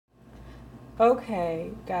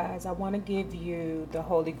Okay, guys, I want to give you the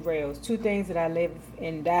holy grails. Two things that I live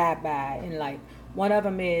and die by in life. One of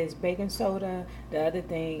them is baking soda. The other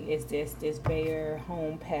thing is this Bayer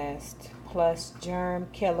Home Pest Plus Germ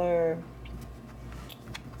Killer.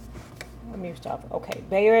 Let me stop. Okay,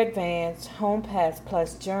 Bayer Advanced Home Pest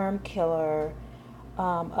Plus Germ Killer,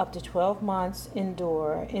 up to 12 months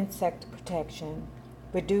indoor insect protection,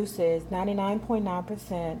 reduces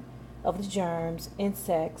 99.9% of the germs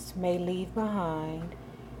insects may leave behind,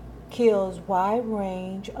 kills wide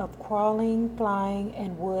range of crawling, flying,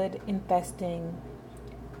 and wood infesting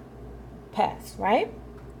pests, right?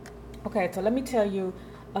 Okay, so let me tell you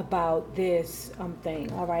about this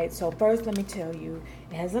thing. All right, so first let me tell you,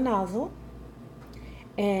 it has a nozzle,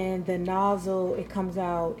 and the nozzle, it comes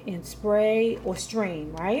out in spray or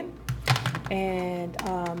stream, right? And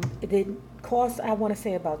it costs, I want to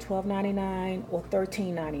say, about $12.99 or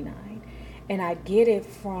 $13.99, and I get it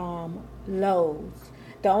from Lowe's.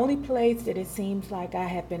 The only place that it seems like I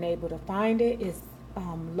have been able to find it is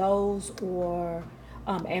Lowe's or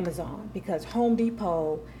Amazon, because Home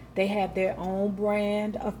Depot, they have their own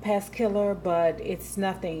brand of pest killer, but it's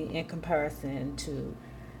nothing in comparison to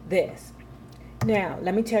this. Now,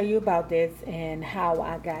 let me tell you about this and how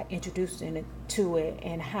I got introduced to it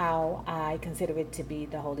and how I consider it to be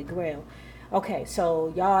the Holy Grail. Okay,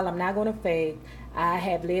 so y'all, I'm not going to fake. I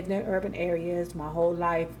have lived in urban areas my whole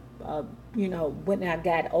life. When I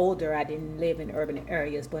got older, I didn't live in urban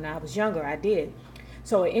areas. But when I was younger, I did.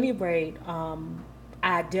 So at any rate,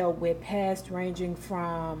 I dealt with pests ranging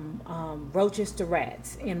from roaches to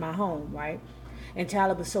rats in my home, right? And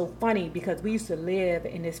Tyler was so funny because we used to live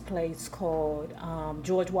in this place called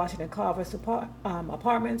George Washington Carver's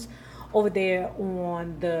apartments over there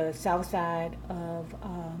on the south side of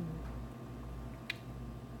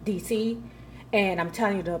DC. And I'm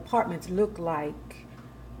telling you, the apartments look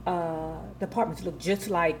just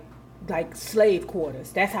like slave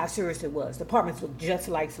quarters. That's how serious it was. The apartments look just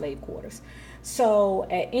like slave quarters. So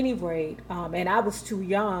at any rate, and I was too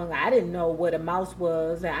young. I didn't know what a mouse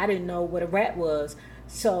was, and I didn't know what a rat was.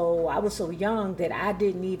 So I was so young that I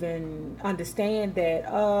didn't even understand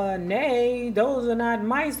that, nay, those are not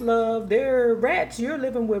mice, love. They're rats. You're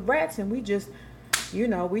living with rats. And we just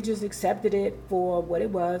accepted it for what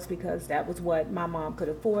it was because that was what my mom could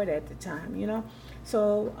afford at the time.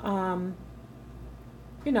 So,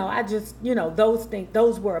 I just,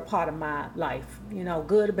 those were a part of my life,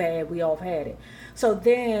 good or bad, we all had it. So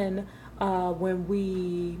then, when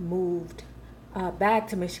we moved back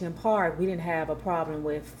to Michigan Park, we didn't have a problem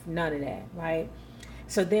with none of that, right?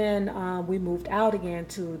 So then we moved out again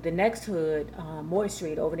to the next hood, Moore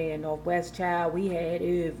Street over there in Northwest. Child, we had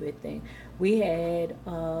everything. We had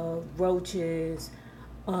roaches,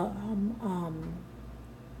 um, um,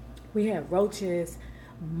 we had roaches,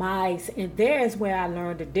 mice, and there's where I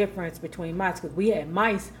learned the difference between mice, because we had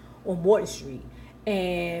mice on Morton Street,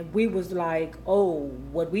 and we was like, oh,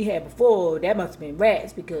 what we had before, that must have been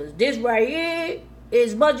rats, because this right here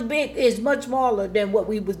is much smaller than what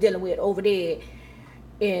we was dealing with over there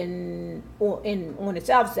on the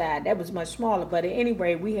south side. That was much smaller. But at any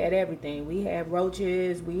rate, we had everything. We had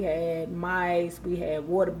roaches, we had mice, we had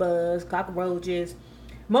water bugs, cockroaches,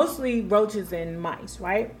 mostly roaches and mice,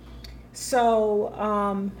 right? So,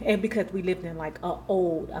 and because we lived in like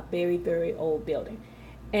a very, very old building.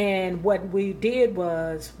 And what we did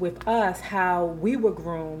was, with us, how we were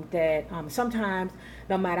groomed, that sometimes,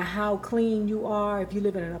 no matter how clean you are, if you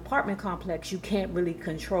live in an apartment complex, you can't really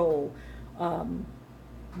control um,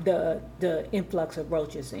 the influx of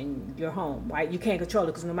roaches in your home, right? You can't control it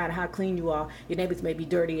because no matter how clean you are, your neighbors may be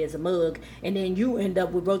dirty as a mug, and then you end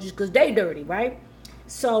up with roaches because they dirty, right?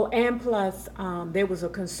 So, and plus, there was a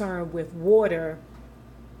concern with water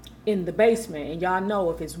in the basement, and y'all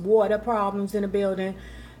know if it's water problems in a building,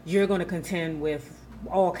 you're going to contend with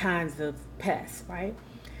all kinds of pests, right?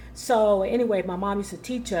 So anyway, my mom used to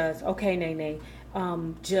teach us, okay, Nene,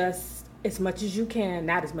 just as much as you can,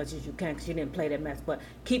 not as much as you can because you didn't play that mess, but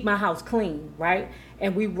keep my house clean, right?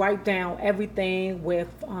 And we write down everything with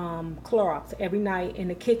Clorox every night in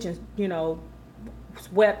the kitchen,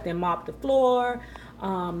 swept and mopped the floor,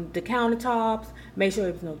 the countertops, made sure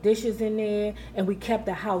there was no dishes in there, and we kept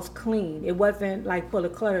the house clean. It wasn't like full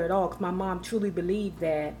of clutter at all, because my mom truly believed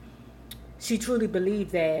that. She truly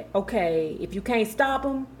believed that, okay, if you can't stop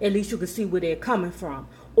them, at least you can see where they're coming from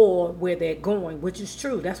or where they're going, which is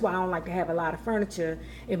true. That's why I don't like to have a lot of furniture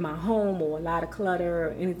in my home or a lot of clutter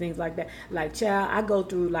or anything like that. Like, child, I go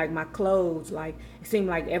through like my clothes, like it seemed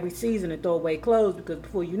like every season to throw away clothes, because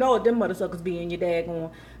before you know it, them motherfuckers be in your daggone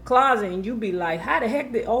closet, and you be like, how the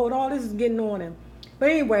heck did all this is getting on him? But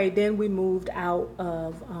anyway, then we moved out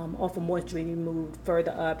of off of Moore Street. We moved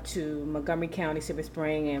further up to Montgomery County, Silver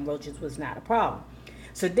Spring, and roaches was not a problem.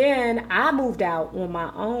 So then I moved out on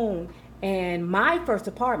my own, and my first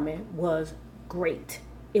apartment was great.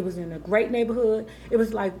 It was in a great neighborhood. It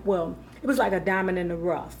was like, well, it was like a diamond in the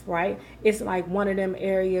rough, right? It's like one of them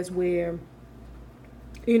areas where,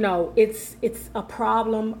 you know, it's a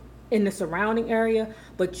problem in the surrounding area,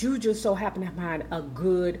 but you just so happen to find a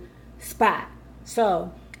good spot.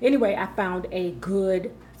 So anyway, I found a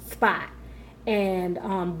good spot,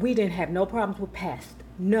 and we didn't have no problems with pests,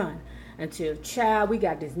 none. Until we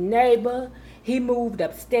got this neighbor. He moved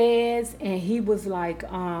upstairs, and he was like,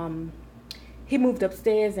 I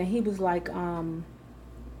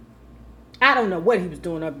don't know what he was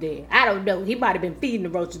doing up there. I don't know. He might have been feeding the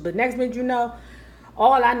roaches, but next minute, you know,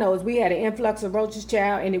 all I know is we had an influx of roaches,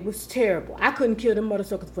 child, and it was terrible. I couldn't kill them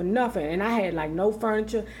motherfuckers for nothing, and I had like no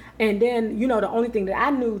furniture. And then, you know, the only thing that I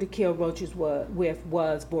knew to kill roaches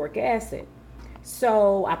was boric acid.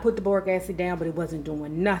 So I put the boric acid down, but it wasn't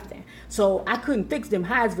doing nothing. So I couldn't fix them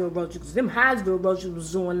Hydesville roaches, because them Hydesville roaches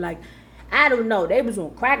was doing like, I don't know, they was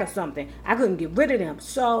on crack or something. I couldn't get rid of them.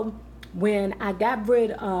 So when I got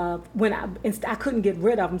rid of, I couldn't get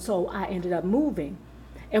rid of them, so I ended up moving.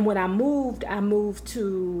 And when I moved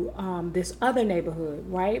to this other neighborhood,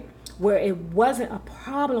 right, where it wasn't a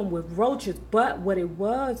problem with roaches, but what it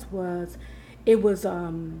was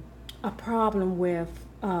a problem with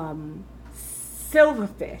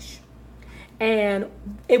silverfish. And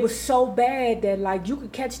it was so bad that like you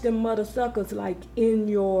could catch them mother suckers like in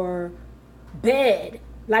your bed.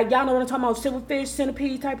 Like, y'all know what I'm talking about, silverfish,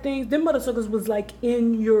 centipede type things. Them mother suckers was like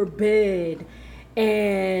in your bed.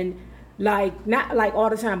 And like, not like all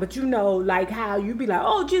the time, but you know, like how you be like,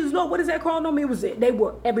 oh Jesus Lord, what is that crawling on me? They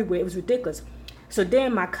were everywhere. It was ridiculous. So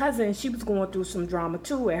then my cousin, she was going through some drama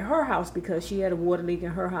too at her house, because she had a water leak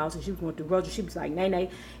in her house and she was going through roaches. She was like,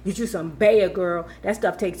 Nay, get you some Bayer, girl. That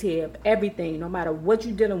stuff takes care of everything, no matter what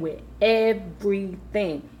you're dealing with,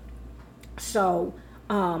 everything. So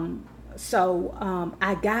I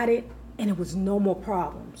got it, and it was no more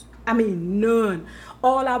problems. I mean, none.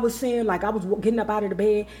 All I was saying, like, I was getting up out of the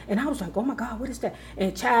bed, and I was like, oh my God, what is that?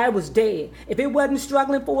 And child was dead. If it wasn't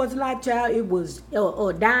struggling for its life, child, it was,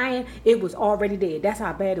 or dying, it was already dead. That's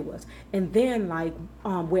how bad it was. And then, like,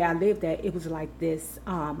 where I lived at, it was like this,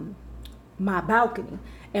 my balcony.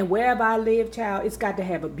 And wherever I live, child, it's got to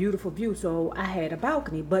have a beautiful view. So I had a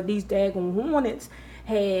balcony. But these daggone hornets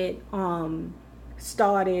had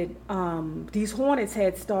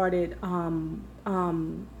started,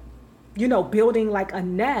 you know, building like a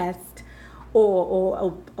nest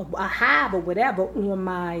or a hive or whatever on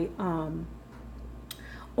my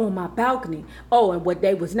balcony. Oh, and what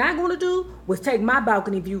they was not going to do was take my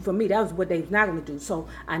balcony view from me. That was what they was not going to do. So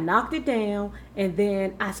I knocked it down, and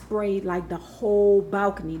then I sprayed like the whole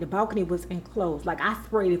balcony. The balcony was enclosed. Like, I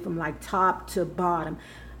sprayed it from like top to bottom.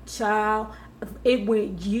 Child, it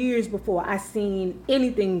went years before I seen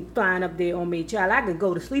anything flying up there on me. Child, I could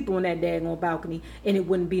go to sleep on that daggone balcony and it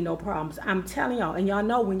wouldn't be no problems. I'm telling y'all. And y'all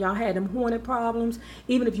know when y'all had them hornet problems,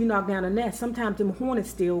 even if you knock down a nest, sometimes them hornets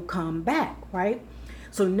still come back, right?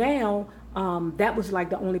 So now, that was like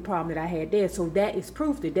the only problem that I had there. So that is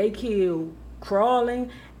proof that they kill crawling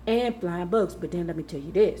and flying bugs. But then let me tell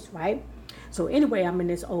you this, right? So anyway, I'm in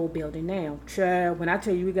this old building now. Child, when I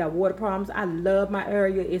tell you we got water problems, I love my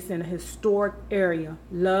area. It's in a historic area.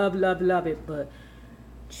 Love, love, love it. But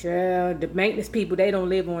child, the maintenance people, they don't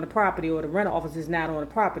live on the property, or the rental office is not on the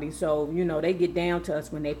property. So, you know, they get down to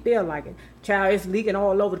us when they feel like it. Child, it's leaking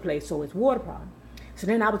all over the place. So it's water problem. So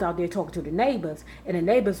then I was out there talking to the neighbors, and the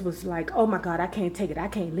neighbors was like, oh my God, I can't take it. I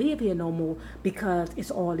can't live here no more because it's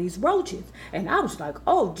all these roaches. And I was like,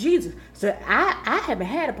 oh Jesus. So I haven't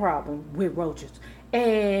had a problem with roaches.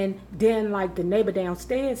 And then like the neighbor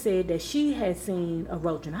downstairs said that she had seen a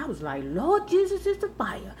roach, and I was like, Lord Jesus, it's a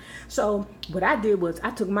fire. So what I did was I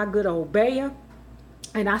took my good old Bayer,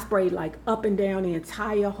 and I sprayed like up and down the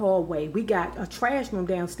entire hallway. We got a trash room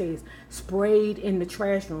downstairs, sprayed in the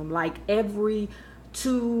trash room like every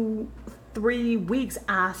 2-3 weeks.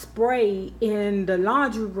 I spray in the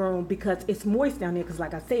laundry room because it's moist down there, because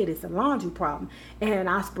like I said, it's a laundry problem. And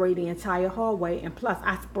I spray the entire hallway, and plus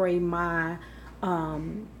I spray my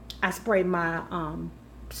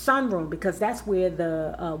sunroom, because that's where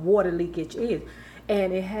the water leakage is,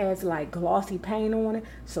 and it has like glossy paint on it.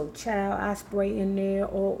 So child, I spray in there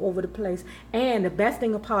all over the place. And the best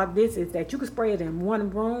thing about this is that you can spray it in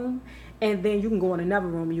one room, and then you can go in another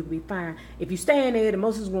room and you can be fine. If you stay in there, the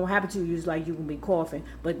most that's going to happen to you is like you can be coughing.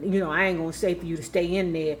 But, you know, I ain't going to say for you to stay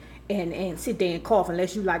in there and sit there and cough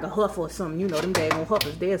unless you like a huff or something. You know, them daggone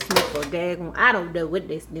huffers, they'll sniff for daggone, I don't know what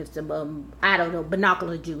they sniff some, I don't know,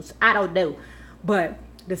 binocular juice. I don't know. But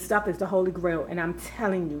the stuff is the holy grail. And I'm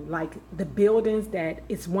telling you, like, the buildings that,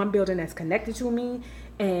 it's one building that's connected to me,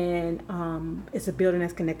 and it's a building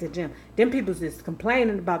that's connected to Jim. Them people just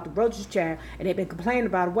complaining about the roaches, child, and they've been complaining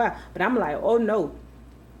about it a while. But I'm like, oh no,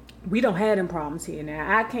 we don't have them problems here.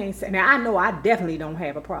 Now I can't say. Now I know I definitely don't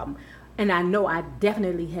have a problem, and I know I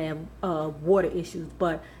definitely have water issues.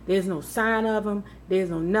 But there's no sign of them.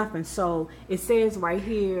 There's no nothing. So it says right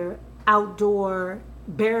here, outdoor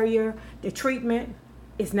barrier, the treatment.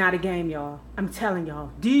 It's not a game, y'all. I'm telling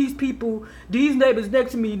y'all. These people, these neighbors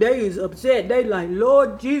next to me, they is upset. They like,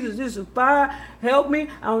 Lord Jesus, this is fire. Help me.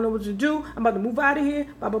 I don't know what to do. I'm about to move out of here.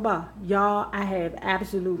 Blah, blah, blah. Y'all, I have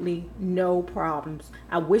absolutely no problems.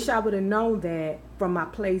 I wish I would have known that from my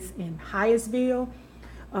place in Hyattsville.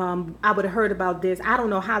 I would have heard about this. I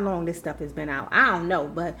don't know how long this stuff has been out. I don't know.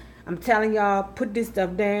 But I'm telling y'all, put this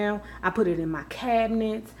stuff down. I put it in my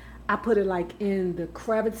cabinets. I put it like in the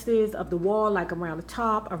crevices of the wall, like around the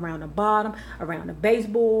top, around the bottom, around the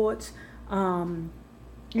baseboards,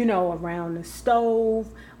 you know, around the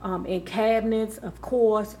stove, in cabinets, of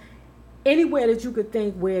course. Anywhere that you could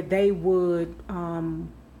think where they would,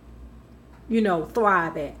 you know,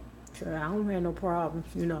 thrive at. Sure, I don't have no problems,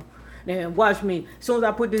 you know. Now watch me. As soon as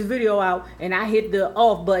I put this video out and I hit the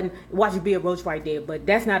off button, watch it be a roach right there. But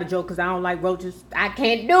that's not a joke because I don't like roaches. I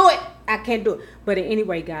can't do it. I can't do it. But at any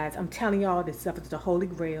rate, guys, I'm telling y'all, this stuff is the holy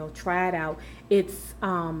grail. Try it out. It's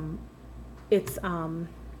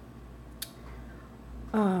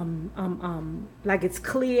like it's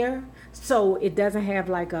clear, so it doesn't have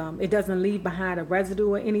like it doesn't leave behind a residue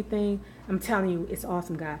or anything. I'm telling you, it's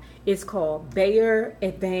awesome, guys. It's called Bayer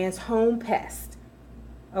Advanced Home Pest.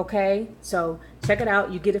 Okay, so check it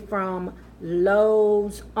out. You get it from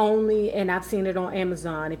Lowe's only, and I've seen it on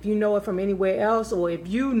Amazon. If you know it from anywhere else, or if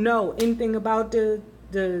you know anything about the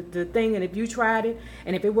thing, and if you tried it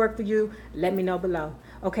and if it worked for you, let me know below.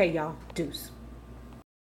 Okay, y'all, deuce.